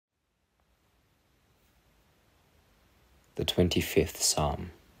The 25th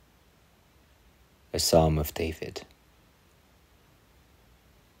Psalm, a Psalm of David.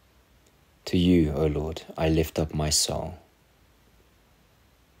 To you, O Lord, I lift up my soul.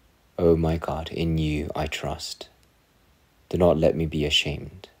 O my God, in you I trust. Do not let me be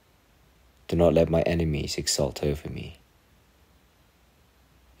ashamed. Do not let my enemies exult over me.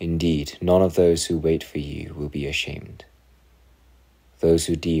 Indeed, none of those who wait for you will be ashamed. Those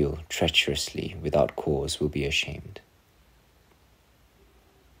who deal treacherously without cause will be ashamed.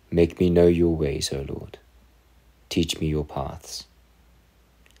 Make me know your ways, O Lord. Teach me your paths.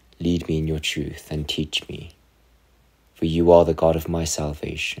 Lead me in your truth and teach me. For you are the God of my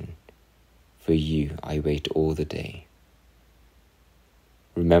salvation. For you I wait all the day.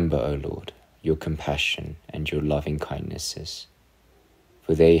 Remember, O Lord, your compassion and your loving kindnesses,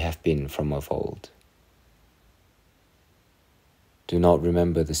 for they have been from of old. Do not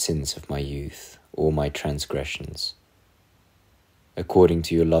remember the sins of my youth or my transgressions. According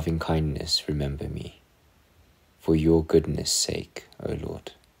to your loving kindness, remember me, for your goodness' sake, O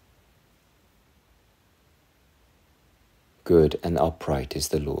Lord. Good and upright is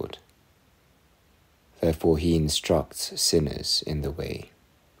the Lord. Therefore he instructs sinners in the way.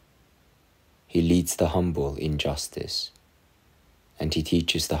 He leads the humble in justice, and he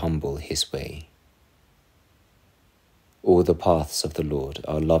teaches the humble his way. All the paths of the Lord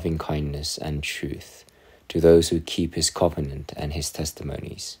are loving kindness and truth to those who keep his covenant and his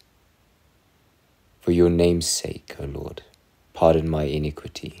testimonies. For your name's sake, O Lord, pardon my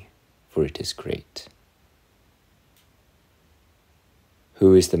iniquity, for it is great.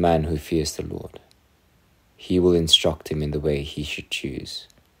 Who is the man who fears the Lord? He will instruct him in the way he should choose.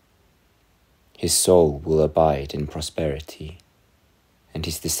 His soul will abide in prosperity, and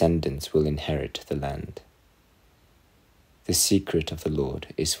his descendants will inherit the land. The secret of the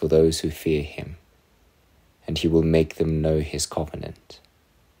Lord is for those who fear him, and he will make them know his covenant.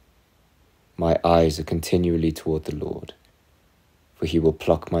 My eyes are continually toward the Lord, for he will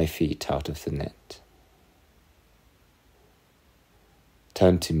pluck my feet out of the net.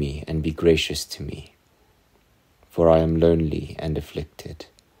 Turn to me and be gracious to me, for I am lonely and afflicted.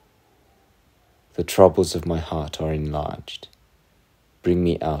 The troubles of my heart are enlarged. Bring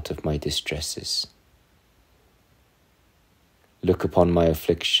me out of my distresses. Look upon my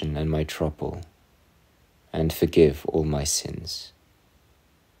affliction and my trouble, and forgive all my sins.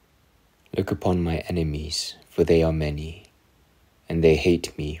 Look upon my enemies, for they are many, and they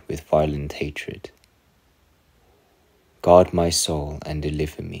hate me with violent hatred. Guard my soul and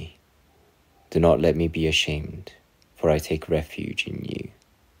deliver me. Do not let me be ashamed, for I take refuge in you.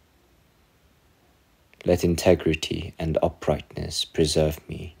 Let integrity and uprightness preserve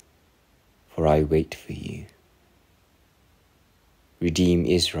me, for I wait for you. Redeem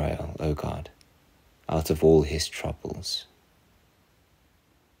Israel, O God, out of all his troubles.